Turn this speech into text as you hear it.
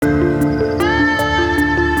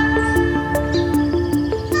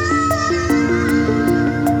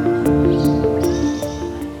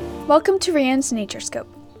Welcome to Rianne's Naturescope.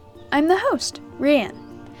 I'm the host, Rianne.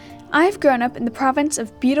 I've grown up in the province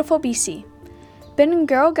of beautiful BC, been in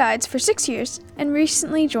Girl Guides for 6 years, and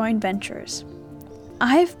recently joined Venturers.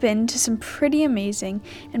 I've been to some pretty amazing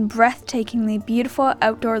and breathtakingly beautiful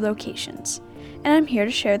outdoor locations, and I'm here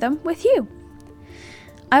to share them with you.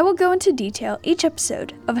 I will go into detail each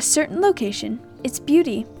episode of a certain location, its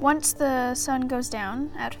beauty. Once the sun goes down,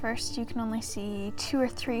 at first you can only see 2 or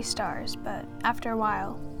 3 stars, but after a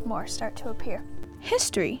while, more start to appear.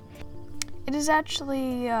 History. It is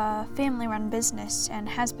actually a family-run business and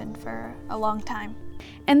has been for a long time.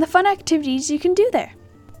 And the fun activities you can do there.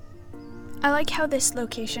 I like how this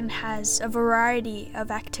location has a variety of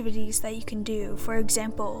activities that you can do. For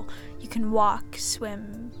example, you can walk,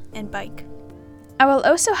 swim, and bike. I will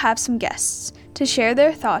also have some guests to share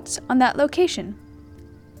their thoughts on that location.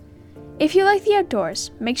 If you like the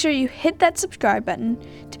outdoors, make sure you hit that subscribe button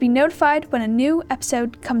to be notified when a new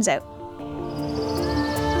episode comes out.